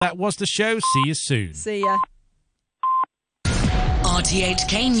That was the show. See you soon. See ya.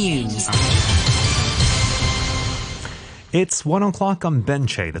 RTHK News. It's 1 o'clock on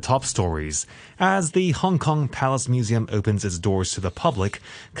Benche, the top stories. As the Hong Kong Palace Museum opens its doors to the public,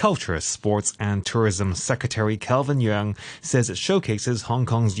 Culture, Sports and Tourism Secretary Kelvin Yeung says it showcases Hong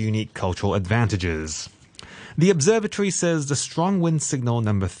Kong's unique cultural advantages. The observatory says the strong wind signal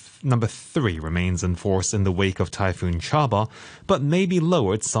number 3 remains in force in the wake of Typhoon Chaba, but may be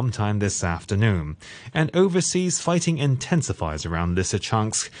lowered sometime this afternoon. And overseas fighting intensifies around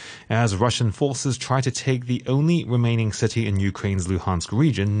Lysychansk as Russian forces try to take the only remaining city in Ukraine's Luhansk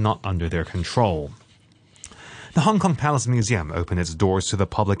region not under their control. The Hong Kong Palace Museum opened its doors to the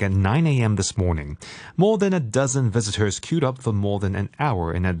public at 9 a.m. this morning. More than a dozen visitors queued up for more than an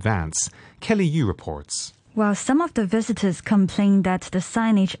hour in advance. Kelly Yu reports. While some of the visitors complained that the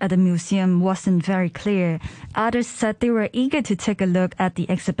signage at the museum wasn't very clear, others said they were eager to take a look at the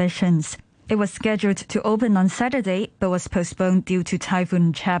exhibitions. It was scheduled to open on Saturday, but was postponed due to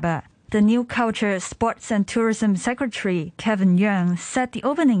Typhoon Chaba. The new Culture, Sports and Tourism Secretary, Kelvin Yeung, said the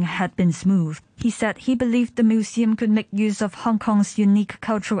opening had been smooth. He said he believed the museum could make use of Hong Kong's unique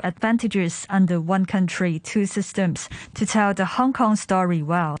cultural advantages under one country, two systems to tell the Hong Kong story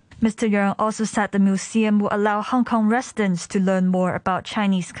well. Mr. Yeung also said the museum will allow Hong Kong residents to learn more about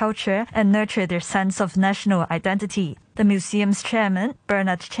Chinese culture and nurture their sense of national identity. The museum's chairman,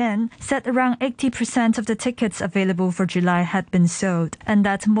 Bernard Chen, said around 80% of the tickets available for July had been sold, and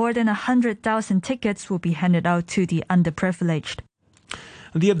that more than 100,000 tickets will be handed out to the underprivileged.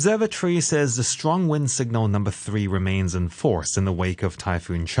 The observatory says the strong wind signal number 3 remains in force in the wake of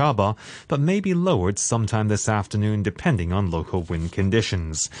Typhoon Chaba, but may be lowered sometime this afternoon depending on local wind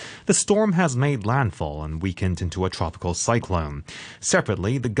conditions. The storm has made landfall and weakened into a tropical cyclone.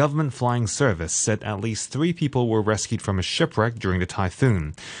 Separately, the government flying service said at least 3 people were rescued from a shipwreck during the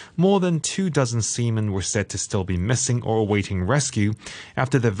typhoon. More than 24 seamen were said to still be missing or awaiting rescue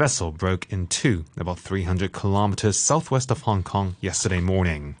after the vessel broke in two about 300 kilometers southwest of Hong Kong yesterday morning.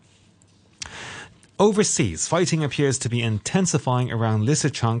 Overseas, fighting appears to be intensifying around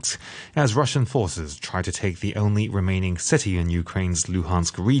Lysychansk as Russian forces try to take the only remaining city in Ukraine's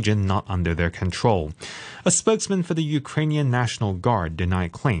Luhansk region not under their control. A spokesman for the Ukrainian National Guard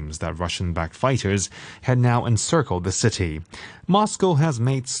denied claims that Russian-backed fighters had now encircled the city. Moscow has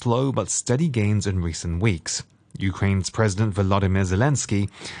made slow but steady gains in recent weeks. Ukraine's President Volodymyr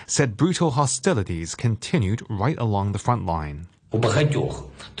Zelensky said brutal hostilities continued right along the front line. There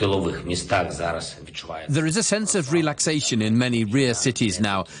is a sense of relaxation in many rear cities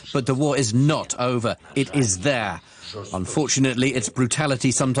now, but the war is not over. It is there. Unfortunately, its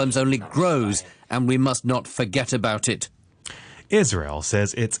brutality sometimes only grows, and we must not forget about it. Israel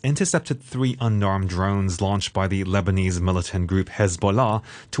says it's intercepted 3 unarmed drones launched by the Lebanese militant group Hezbollah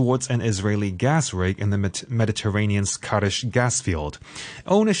towards an Israeli gas rig in the Mediterranean's Karish gas field.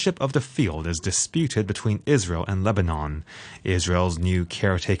 Ownership of the field is disputed between Israel and Lebanon. Israel's new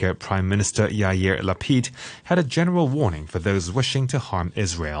caretaker Prime Minister Yair Lapid had a general warning for those wishing to harm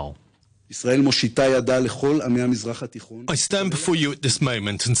Israel. I stand before you at this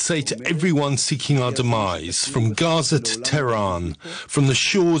moment and say to everyone seeking our demise, from Gaza to Tehran, from the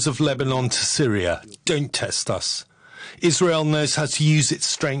shores of Lebanon to Syria, don't test us. Israel knows how to use its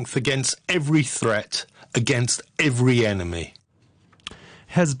strength against every threat, against every enemy.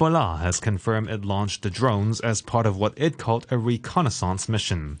 Hezbollah has confirmed it launched the drones as part of what it called a reconnaissance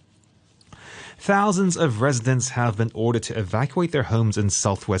mission. Thousands of residents have been ordered to evacuate their homes in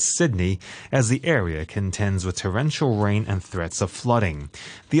southwest Sydney as the area contends with torrential rain and threats of flooding.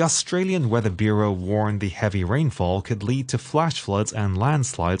 The Australian Weather Bureau warned the heavy rainfall could lead to flash floods and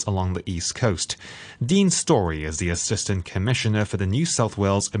landslides along the east coast. Dean Story is the Assistant Commissioner for the New South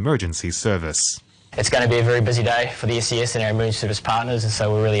Wales Emergency Service. It's going to be a very busy day for the SES and our emergency service partners, and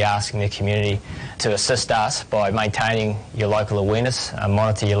so we're really asking the community to assist us by maintaining your local awareness,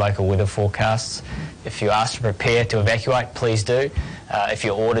 monitor your local weather forecasts. If you're asked to prepare to evacuate, please do. If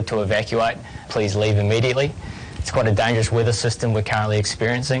you're ordered to evacuate, please leave immediately. It's quite a dangerous weather system we're currently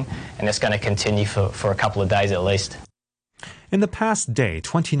experiencing, and it's going to continue for a couple of days at least. In the past day,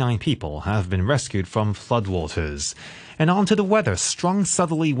 29 people have been rescued from floodwaters. And on to the weather. Strong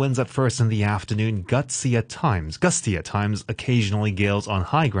southerly winds at first in the afternoon, gusty at times, occasionally gales on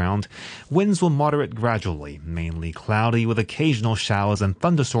high ground. Winds will moderate gradually, mainly cloudy with occasional showers and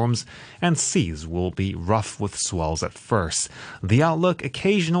thunderstorms, and seas will be rough with swells at first. The outlook,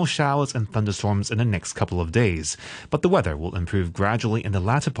 occasional showers and thunderstorms in the next couple of days, but the weather will improve gradually in the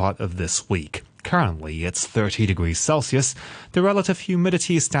latter part of this week. Currently, it's 30 degrees Celsius. The relative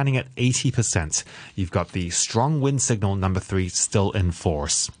humidity is standing at 80%. You've got the strong wind signal number 3 still in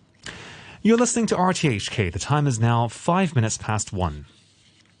force. You're listening to RTHK. The time is now 5 minutes past 1.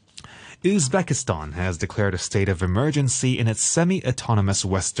 Uzbekistan has declared a state of emergency in its semi-autonomous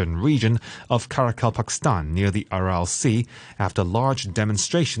western region of Karakalpakstan near the Aral Sea after large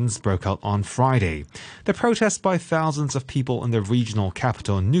demonstrations broke out on Friday. The protest by thousands of people in the regional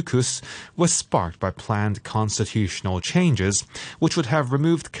capital Nukus was sparked by planned constitutional changes which would have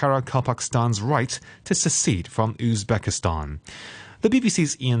removed Karakalpakstan's right to secede from Uzbekistan. The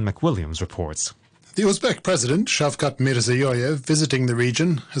BBC's Ian McWilliams reports. The Uzbek president, Shavkat Mirziyoyev, visiting the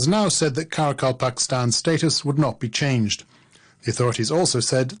region, has now said that Karakalpakstan's status would not be changed. The authorities also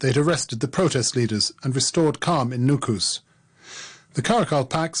said they'd arrested the protest leaders and restored calm in Nukus. The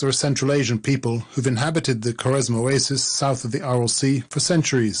Karakalpaks are a Central Asian people who've inhabited the Khwarezm oasis south of the Aral Sea for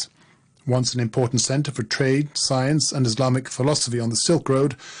centuries. Once an important centre for trade, science and Islamic philosophy on the Silk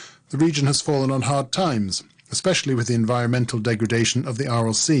Road, the region has fallen on hard times, especially with the environmental degradation of the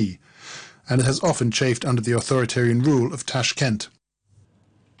Aral Sea, and it has often chafed under the authoritarian rule of Tashkent.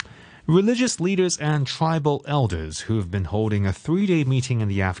 Religious leaders and tribal elders who have been holding a 3-day meeting in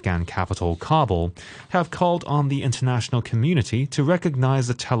the Afghan capital, Kabul, have called on the international community to recognize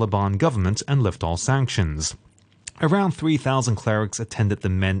the Taliban government and lift all sanctions. Around 3,000 clerics attended the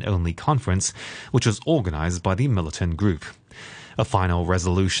men-only conference, which was organized by the militant group. A final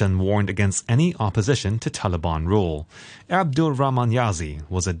resolution warned against any opposition to Taliban rule. Abdul Rahman Yazi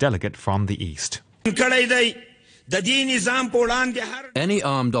was a delegate from the east. Any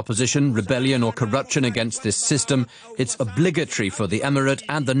armed opposition, rebellion or corruption against this system, it's obligatory for the emirate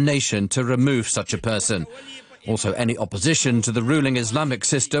and the nation to remove such a person. Also, any opposition to the ruling Islamic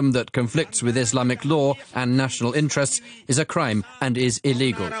system that conflicts with Islamic law and national interests is a crime and is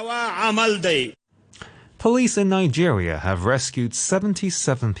illegal. Police in Nigeria have rescued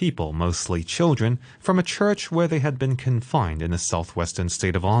 77 people, mostly children, from a church where they had been confined in the southwestern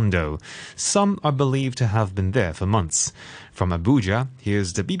state of Ondo. Some are believed to have been there for months. From Abuja,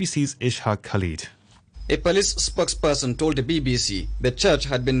 here's the BBC's Ishaq Khalid. A police spokesperson told the BBC the church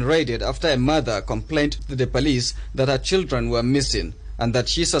had been raided after a mother complained to the police that her children were missing and that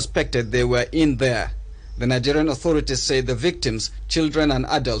she suspected they were in there. The Nigerian authorities say the victims, children and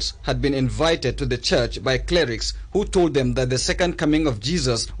adults, had been invited to the church by clerics who told them that the second coming of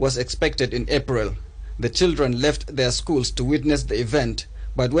Jesus was expected in April. The children left their schools to witness the event,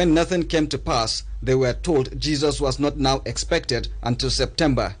 but when nothing came to pass, they were told Jesus was not now expected until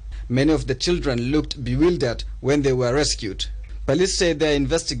September. Many of the children looked bewildered when they were rescued. Police say they are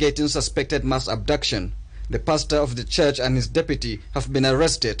investigating suspected mass abduction. The pastor of the church and his deputy have been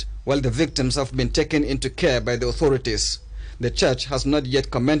arrested, while the victims have been taken into care by the authorities. The church has not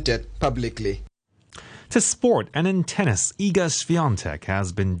yet commented publicly. To sport, and in tennis, Iga Swiatek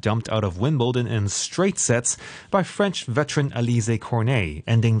has been dumped out of Wimbledon in straight sets by French veteran Alizé Cornet,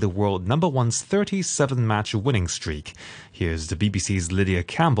 ending the world #1's 37-match winning streak. Here's the BBC's Lydia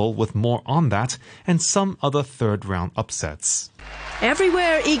Campbell with more on that and some other third-round upsets.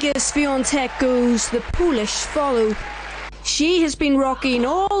 Everywhere Iga Swiatek goes, the Polish follow. She has been rocking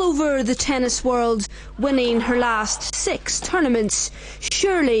all over the tennis world, winning her last 6 tournaments.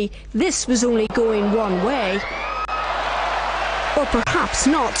 Surely this was only going one way. Or perhaps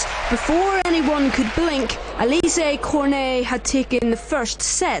not. Before anyone could blink, Alizé Cornet had taken the first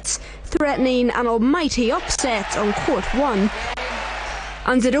set, threatening an almighty upset on court 1.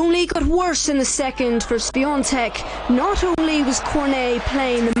 And it only got worse in the second for Swiatek. Not only was Cornet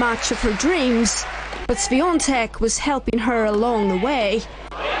playing the match of her dreams, but Swiatek was helping her along the way.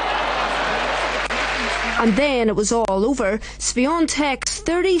 And then it was all over. Swiatek's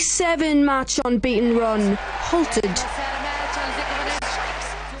 37-match unbeaten run halted.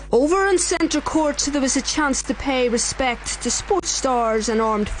 Over on centre court, there was a chance to pay respect to sports stars and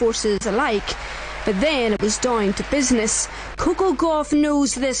armed forces alike. But then it was down to business. Coco Gauff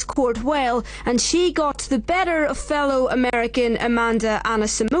knows this court well, and she got the better of fellow American Amanda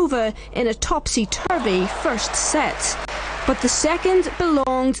Anisimova in a topsy-turvy first set. But the second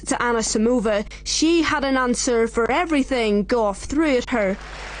belonged to Anisimova. She had an answer for everything Gauff threw at her.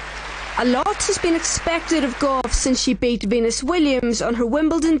 A lot has been expected of Gauff since she beat Venus Williams on her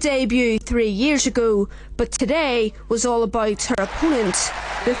Wimbledon debut 3 years ago, but today was all about her opponent.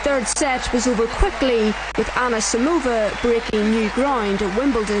 The third set was over quickly, with Anisimova breaking new ground at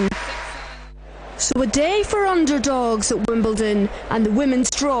Wimbledon. So a day for underdogs at Wimbledon, and the women's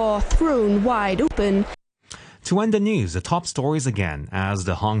draw thrown wide open. To end the news, the top stories again. As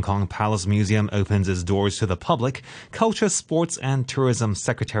the Hong Kong Palace Museum opens its doors to the public, Culture, Sports and Tourism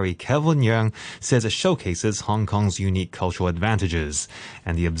Secretary Kelvin Yeung says it showcases Hong Kong's unique cultural advantages.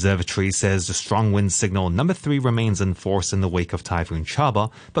 And the observatory says the strong wind signal number 3 remains in force in the wake of Typhoon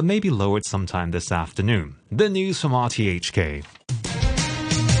Chaba, but may be lowered sometime this afternoon. The news from RTHK.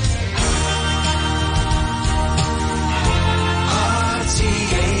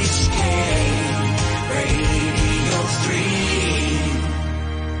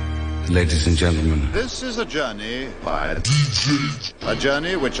 Ladies and gentlemen, this is a journey by a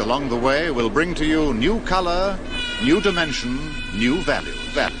journey which along the way will bring to you new color, new dimension, new value,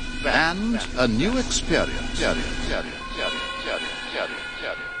 and a new experience.